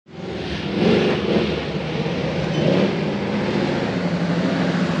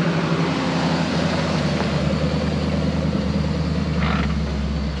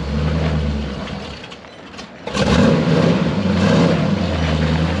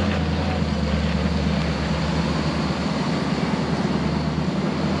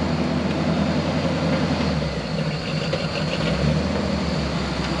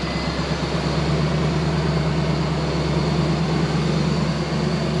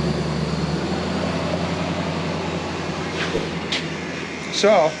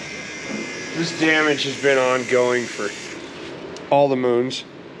So, this damage has been ongoing for all the moons.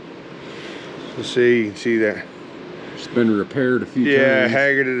 So see, you can see that. It's been repaired a few times. Yeah,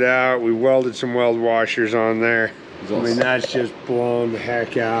 haggard it out. We welded some weld washers on there. I mean, that's just blown the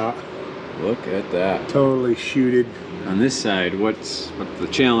heck out. Look at that. Totally shooted. On this side, what the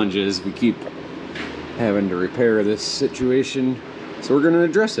challenge is, we keep having to repair this situation, so we're going to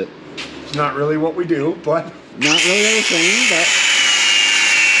address it. It's not really what we do, but... Not really everything, but...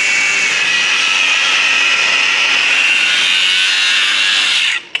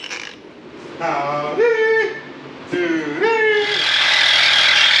 Howdy doody.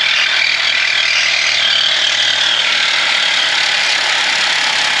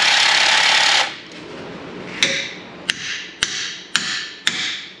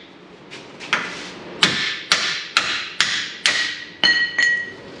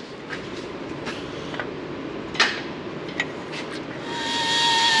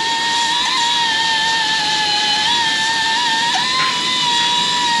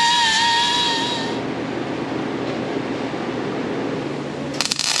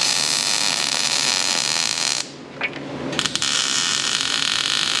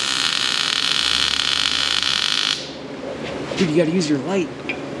 Dude, you gotta use your light.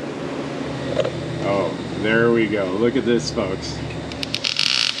 Oh, there we go. Look at this, folks.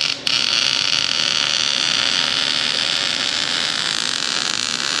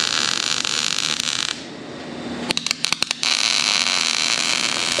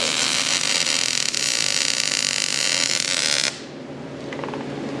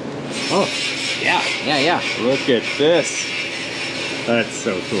 Oh, yeah. Look at this. That's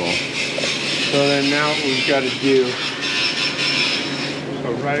so cool. So then now what we've got to do,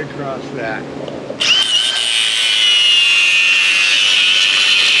 so right across that.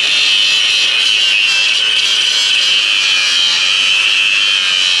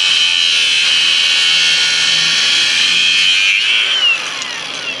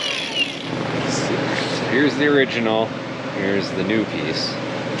 So here's the original. Here's the new piece.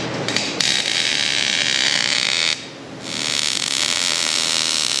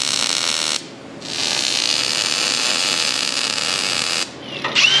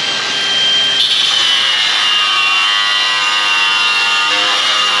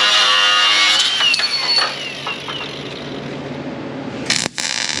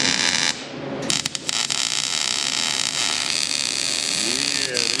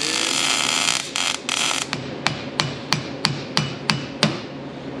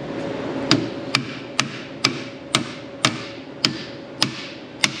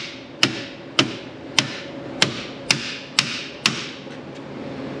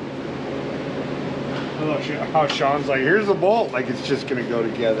 How Sean's like, here's the bolt, like it's just gonna go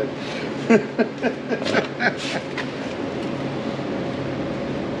together.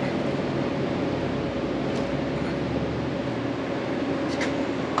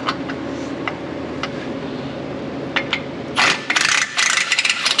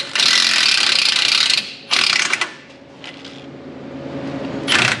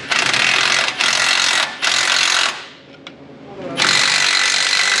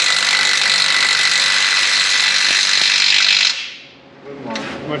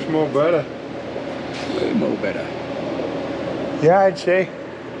 Much more better. Way more better. Yeah, I'd say.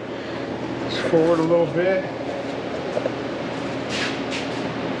 Let's forward a little bit.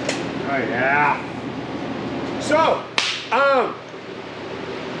 Oh yeah. So,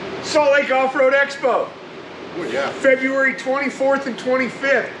 Salt Lake Offroad Expo. Oh yeah. February 24th and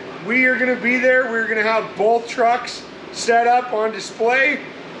 25th. We are going to be there. We're going to have both trucks set up on display.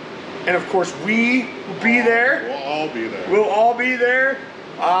 And of course, we will be there. We'll all be there. We'll all be there.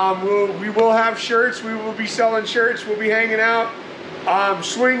 We will have shirts. We will be selling shirts. We'll be hanging out.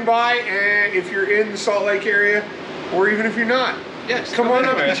 Swing by, and if you're in the Salt Lake area, or even if you're not, yes, come on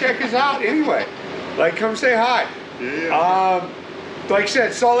up and check us out anyway. Like, come say hi. Yeah. Like I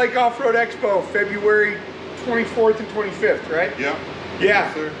said, Salt Lake Offroad Expo, February 24th and 25th, right? Yeah.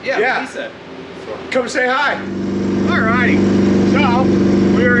 Yeah. Yes, sir. Yeah. He said. Come say hi. Alrighty. So,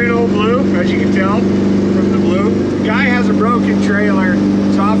 we're in Old Blue, as you can tell from the blue. The guy has a broken trailer.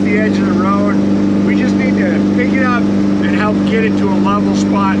 It's off the edge of the road. We just need to pick it up and help get it to a level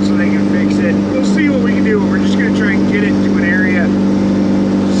spot so they can fix it. We'll see what we can do. We're just going to try and get it to an area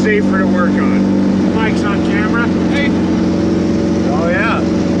safer to work on. Mike's on camera. Hey. Oh yeah.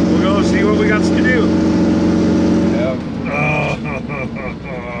 We'll go see what we got to do. Yep.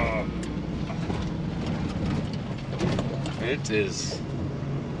 It is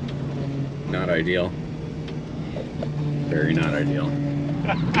not ideal. Very not ideal.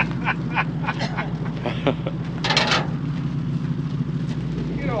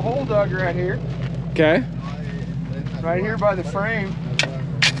 dug right here. Okay. Right here by the frame.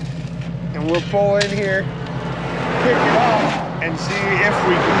 And we'll pull in here, pick it up, and see if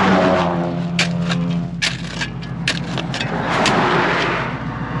we can.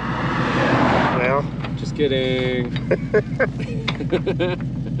 Well, just kidding.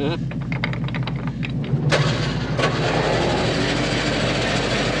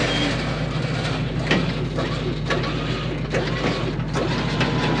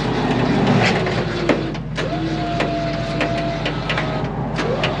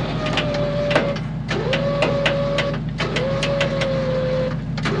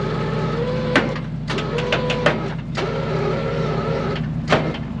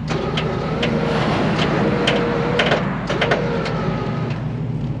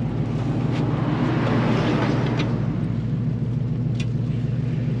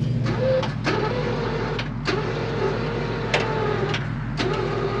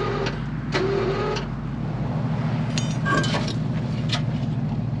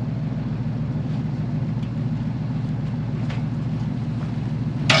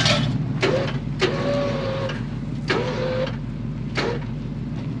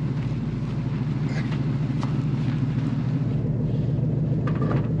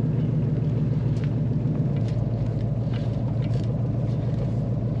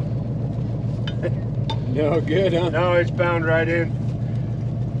 No good, huh? No, it's bound right in.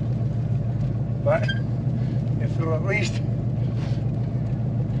 But if it'll at least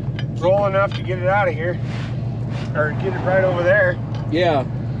roll enough to get it out of here, or get it right over there. Yeah.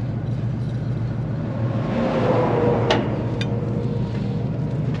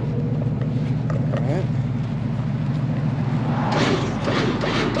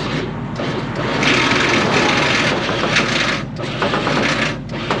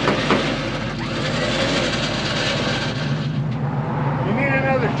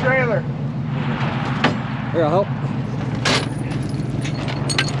 Trailer. Here, I'll help.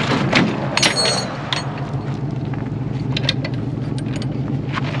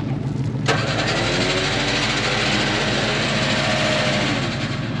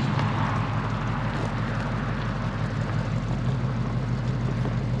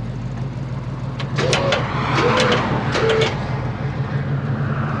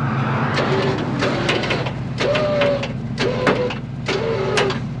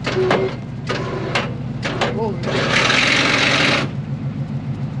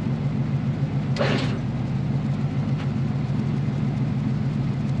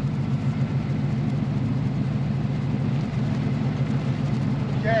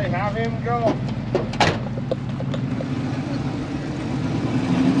 Okay, have him go.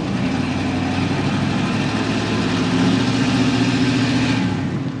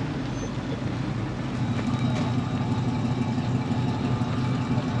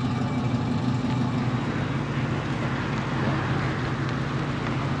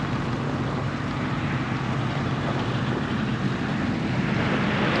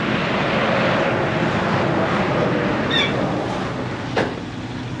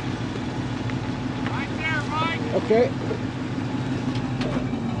 Okay.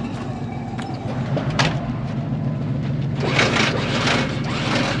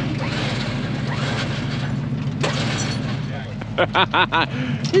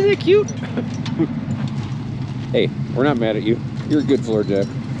 Isn't it cute? Hey, we're not mad at you. You're a good floor jack.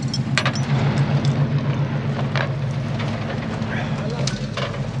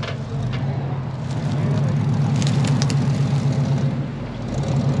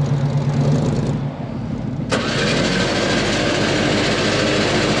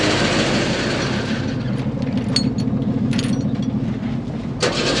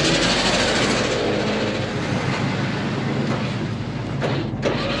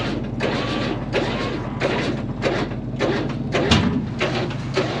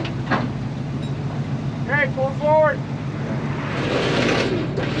 Okay, pull forward.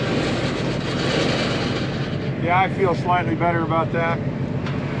 Yeah, I feel slightly better about that.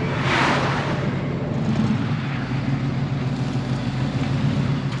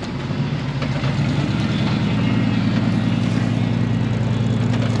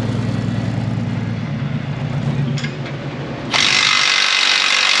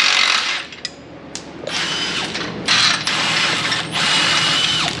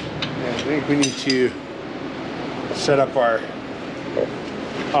 I think we need to set up our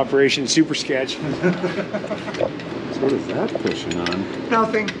Operation Super Sketch. So what is that pushing on?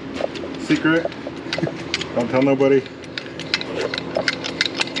 Nothing. Secret. Don't tell nobody.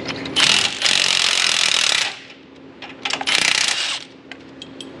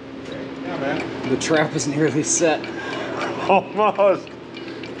 The trap is nearly set. Almost.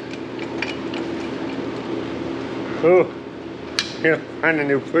 Oh, yeah, find a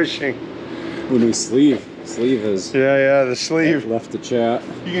new bushing. Oh, new sleeve. Sleeve has Yeah, the sleeve. left the chat.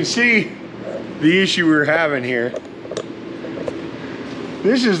 You can see the issue we were having here.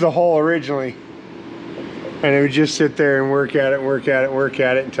 This is the hole originally. And it would just sit there and work at it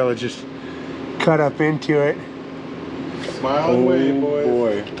until it just cut up into it. Smile away, boys.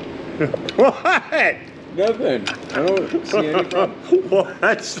 Boy. What? Nothing. I don't see any problem.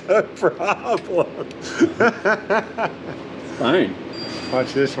 What's the problem? Fine.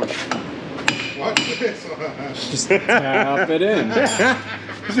 Watch this one. Watch this one. Just tap it in.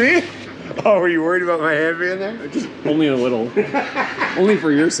 See? Oh, were you worried about my hand being there? Just only a little. Only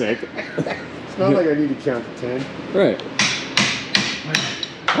for your sake. It's not like I need to count to 10. Right.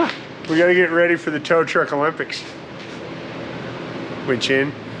 We gotta get ready for the tow truck Olympics. Winch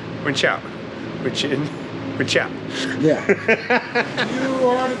in, winch out. Winch in, winch out. Yeah. You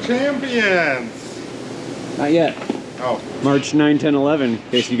are the champions. Not yet. Oh. March 9, 10, 11, in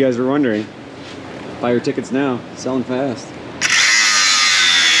case you guys were wondering. Buy your tickets now. Selling fast.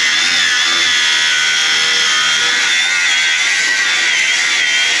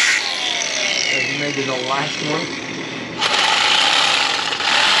 That's maybe the last one.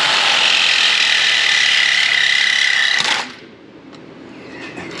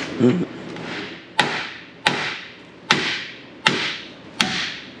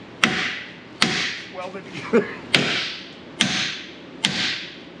 Welded together.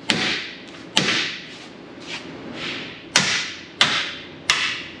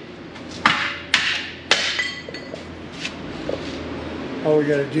 All we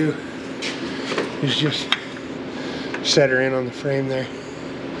gotta do is just set her in on the frame there.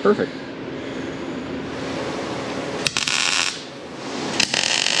 Perfect.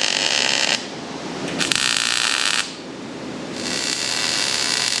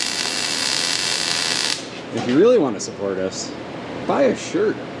 If you really want to support us, buy a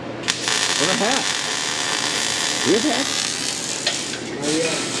shirt or a hat. Do we have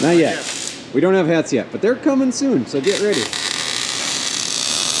hats? Not yet. We don't have hats yet, but they're coming soon, so get ready.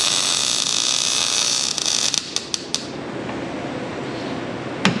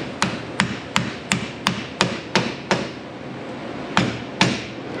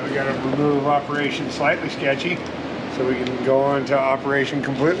 Now we gotta remove Operation Slightly Sketchy so we can go on to Operation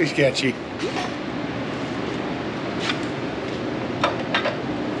Completely Sketchy.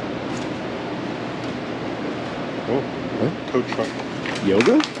 Oh, What? tow truck.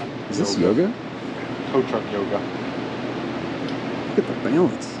 Yoga? Is this yoga? Tow truck yoga. Look at the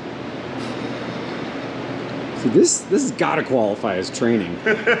balance. See, this has got to qualify as training.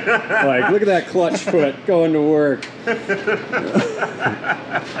 Like, look at that clutch foot going to work.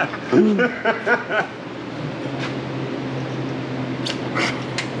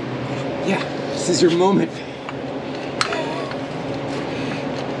 Yeah, this is your moment.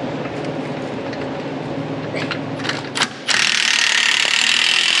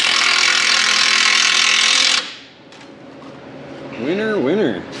 Winner,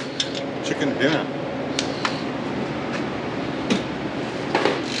 winner. Chicken dinner.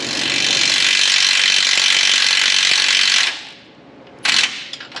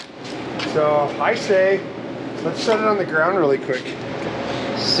 So I say, let's set it on the ground really quick.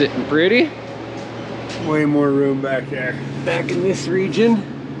 Sitting pretty. Way more room back there. Back in this region,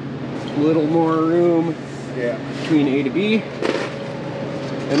 a little more room Yeah. between A to B.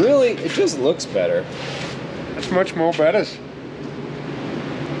 And really, it just looks better. That's much more better.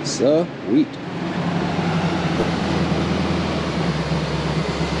 Sweet.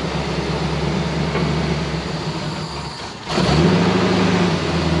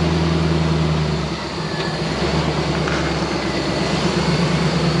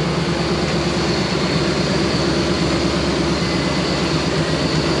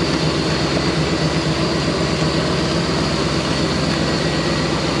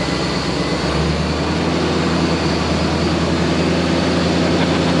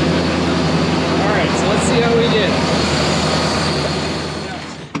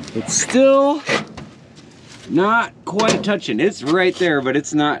 It's still not quite touching. It's right there, but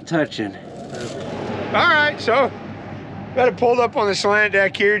it's not touching. All right, so got it pulled up on the slant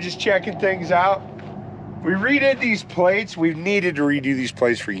deck here, just checking things out. We redid these plates. We've needed to redo these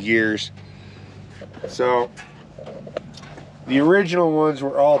plates for years. So the original ones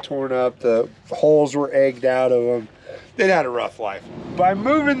were all torn up. The holes were egged out of them. They'd had a rough life. By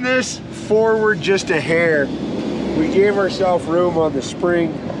moving this forward just a hair, we gave ourselves room on the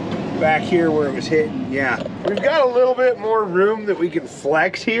spring back here where it was hitting. Yeah, we've got a little bit more room that we can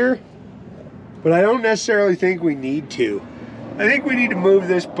flex here, but I don't necessarily think we need to. I think we need to move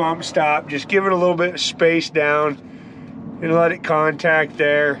this bump stop, just give it a little bit of space down, and let it contact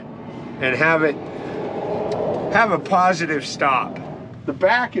there and have a positive stop. The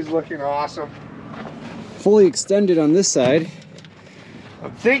back is looking awesome. Fully extended on this side.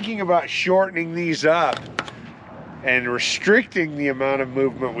 I'm thinking about shortening these up and restricting the amount of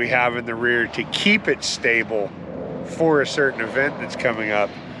movement we have in the rear to keep it stable for a certain event that's coming up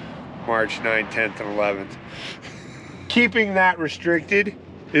March 9th, 10th, and 11th. Keeping that restricted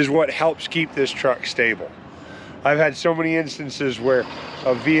is what helps keep this truck stable. I've had so many instances where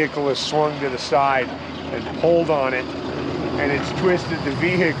a vehicle is swung to the side and pulled on it and it's twisted the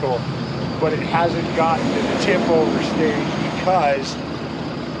vehicle, but it hasn't gotten to the tip over stage because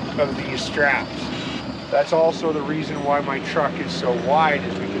of these straps. That's also the reason why my truck is so wide,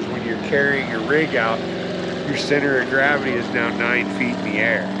 is because when you're carrying your rig out, your center of gravity is now 9 feet in the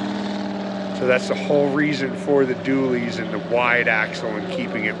air. So that's the whole reason for the dualies and the wide axle and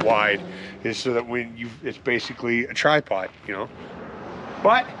keeping it wide, is so that when it's basically a tripod, you know.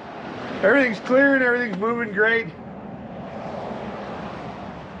 But everything's clear and everything's moving great.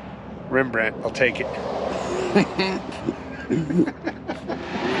 Rembrandt, I'll take it.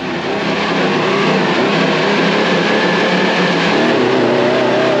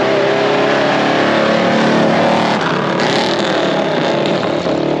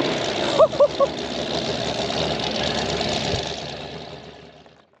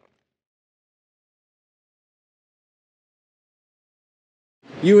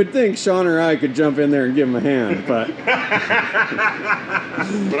 You would think Sean or I could jump in there and give him a hand, but But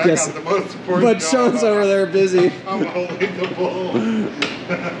I Yes. got the most important but job Sean's on. over there busy. I'm holding the bull.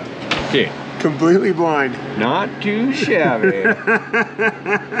 Okay, Completely blind. not too shabby.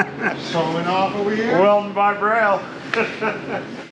 Showing off over here. Welding by Braille.